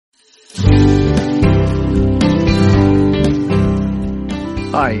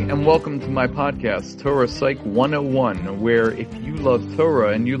Hi, and welcome to my podcast, Torah Psych 101, where if you love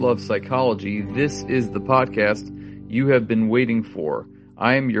Torah and you love psychology, this is the podcast you have been waiting for.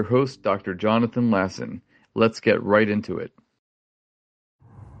 I am your host, Dr. Jonathan Lassen. Let's get right into it.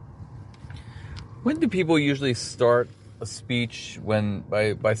 When do people usually start a speech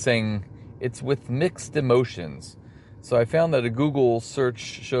by saying it's with mixed emotions? So I found that a Google search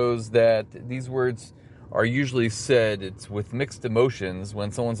shows that these words are usually said it's with mixed emotions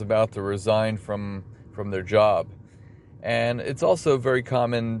when someone's about to resign from their job. And it's also very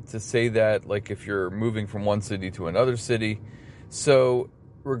common to say that, like, if you're moving from one city to another city. So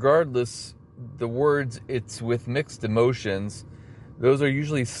regardless, the words it's with mixed emotions, those are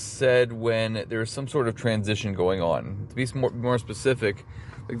usually said when there's some sort of transition going on. To be more specific,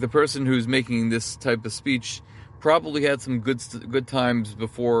 like the person who's making this type of speech probably had some good times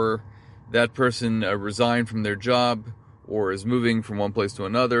before that person resigned from their job or is moving from one place to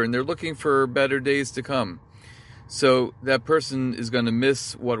another, and they're looking for better days to come. So that person is going to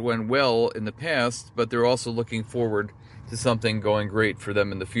miss what went well in the past, but they're also looking forward to something going great for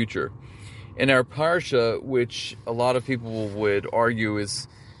them in the future. In our parsha, which a lot of people would argue is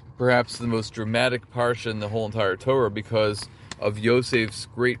perhaps the most dramatic parsha in the whole entire Torah because of Yosef's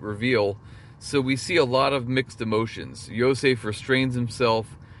great reveal, so we see a lot of mixed emotions. Yosef restrains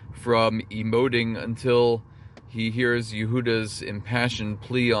himself from emoting until he hears Yehuda's impassioned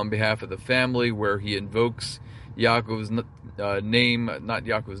plea on behalf of the family, where he invokes Yaakov's name, not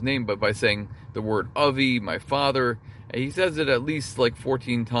Yaakov's name, but by saying the word Avi, my father. And he says it at least like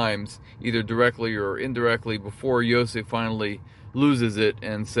 14 times, either directly or indirectly, before Yosef finally loses it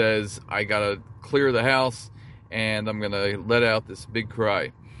and says, I gotta clear the house and I'm gonna let out this big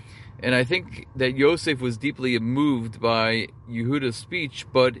cry. And I think that Yosef was deeply moved by Yehuda's speech,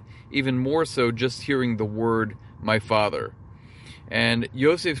 but even more so just hearing the word, my father. And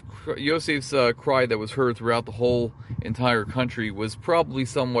Yosef's cry that was heard throughout the whole entire country was probably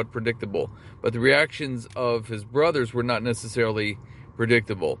somewhat predictable, but the reactions of his brothers were not necessarily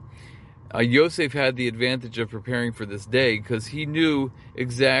predictable. Yosef had the advantage of preparing for this day because he knew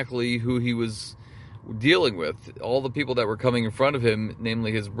exactly who he was dealing with. All the people that were coming in front of him,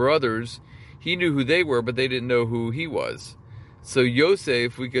 namely his brothers, he knew who they were, but they didn't know who he was. So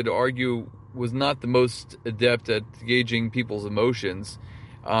Yosef, we could argue, was not the most adept at gauging people's emotions.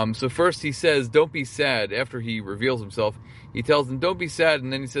 So first he says, don't be sad. After he reveals himself, he tells them, don't be sad,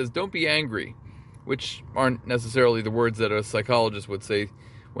 and then he says, don't be angry, which aren't necessarily the words that a psychologist would say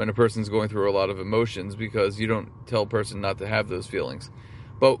when a person's going through a lot of emotions, because you don't tell a person not to have those feelings.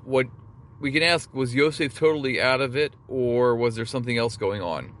 But what we can ask, was Yosef totally out of it, or was there something else going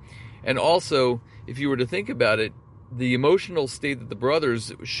on? And also, if you were to think about it, the emotional state of the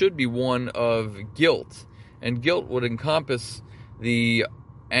brothers should be one of guilt, and guilt would encompass the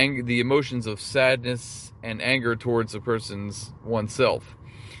emotions of sadness and anger towards a person's oneself.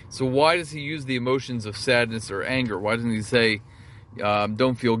 So why does he use the emotions of sadness or anger? Why doesn't he say,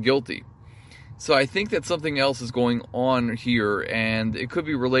 don't feel guilty? So I think that something else is going on here, and it could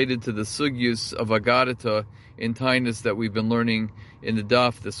be related to the sugyus of Agadita in Tainus that we've been learning in the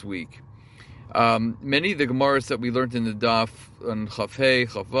Daf this week. Many of the Gemaras that we learned in the Daf on Chafei,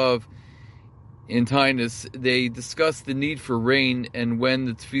 Chavav, in Tainus, they discuss the need for rain and when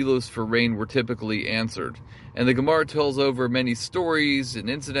the tefillos for rain were typically answered. And the Gemara tells over many stories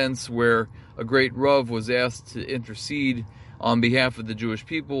and incidents where a great Rav was asked to intercede on behalf of the Jewish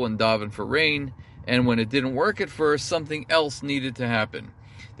people and daven for rain, and when it didn't work at first, something else needed to happen.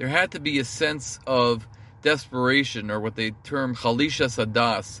 There had to be a sense of desperation, or what they term chalisha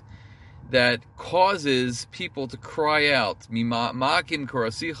sadas, that causes people to cry out, Ma'akin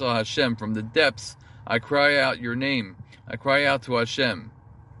korasicha Hashem, from the depths, I cry out your name, I cry out to Hashem.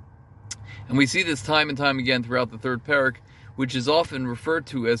 And we see this time and time again throughout the third parak, which is often referred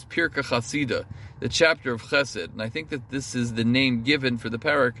to as Pirka Chasida, the chapter of Chesed. And I think that this is the name given for the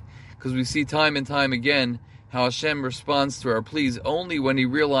parak because we see time and time again how Hashem responds to our pleas only when He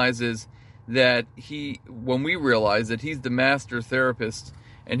realizes that when we realize that He's the master therapist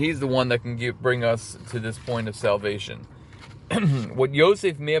and He's the one that can bring us to this point of salvation. What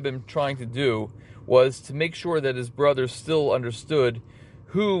Yosef may have been trying to do was to make sure that his brothers still understood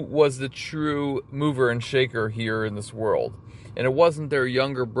who was the true mover and shaker here in this world. And it wasn't their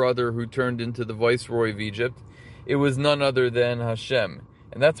younger brother who turned into the viceroy of Egypt. It was none other than Hashem.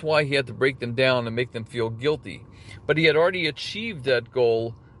 And that's why he had to break them down and make them feel guilty. But he had already achieved that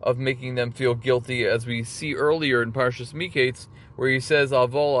goal of making them feel guilty, as we see earlier in Parshas Miketz, where he says,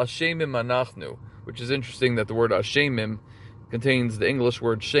 Avol Hashemim Anachnu, which is interesting that the word Hashemim contains the English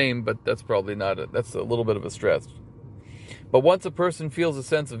word shame, but that's probably not it. That's a little bit of a stretch. But once a person feels a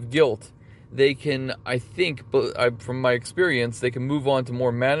sense of guilt, they can, I think, from my experience, they can move on to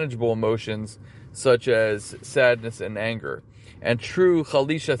more manageable emotions such as sadness and anger. And true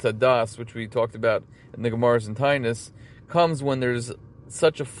chalishat hadas, which we talked about in the Gemara's in Tainus, comes when there's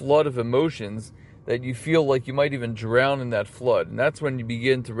such a flood of emotions that you feel like you might even drown in that flood. And that's when you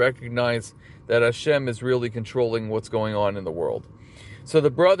begin to recognize that Hashem is really controlling what's going on in the world. So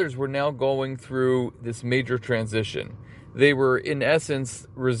the brothers were now going through this major transition. They were, in essence,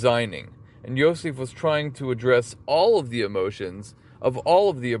 resigning. And Yosef was trying to address all of the emotions of all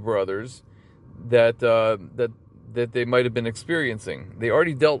of the brothers that they might have been experiencing. They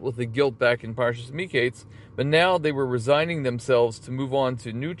already dealt with the guilt back in Parshas Miketz, but now they were resigning themselves to move on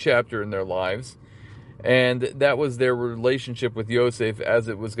to a new chapter in their lives, and that was their relationship with Yosef as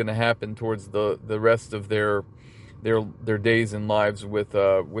it was going to happen towards the rest of their days and lives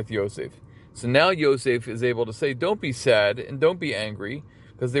with Yosef. So now Yosef is able to say, don't be sad and don't be angry,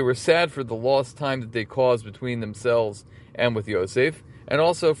 because they were sad for the lost time that they caused between themselves and with Yosef, and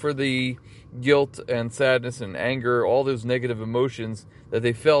also for the guilt and sadness and anger, all those negative emotions that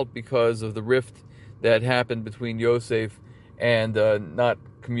they felt because of the rift that happened between Yosef and not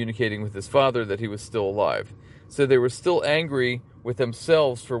communicating with his father that he was still alive. So they were still angry with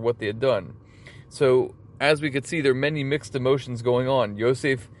themselves for what they had done. So as we could see, there are many mixed emotions going on.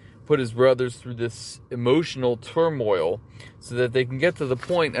 Yosef put his brothers through this emotional turmoil so that they can get to the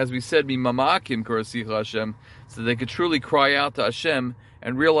point, as we said, Mimamakim Korasicha Hashem, so they could truly cry out to Hashem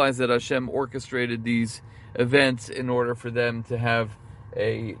and realize that Hashem orchestrated these events in order for them to have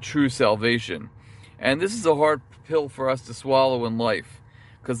a true salvation. And this is a hard pill for us to swallow in life,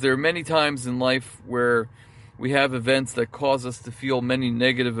 because there are many times in life where we have events that cause us to feel many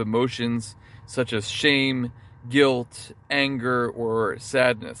negative emotions, such as shame, guilt, anger, or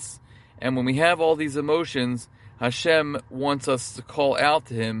sadness. And when we have all these emotions, Hashem wants us to call out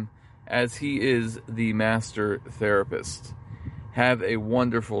to Him as He is the master therapist. Have a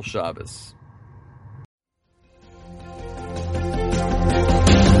wonderful Shabbos.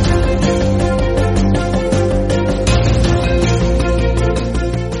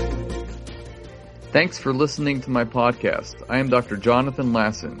 Thanks for listening to my podcast. I am Dr. Jonathan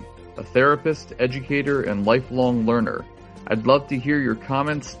Lasson, a therapist, educator, and lifelong learner. I'd love to hear your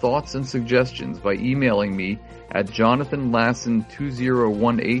comments, thoughts, and suggestions by emailing me at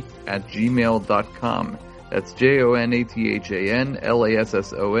jonathanlasson2018@gmail.com. That's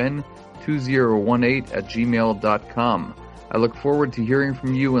JONATHANLASSON 2018@gmail.com. I look forward to hearing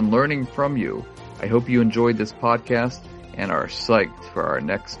from you and learning from you. I hope you enjoyed this podcast and are psyched for our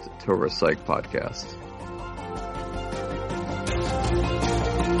next Torah Psych podcast.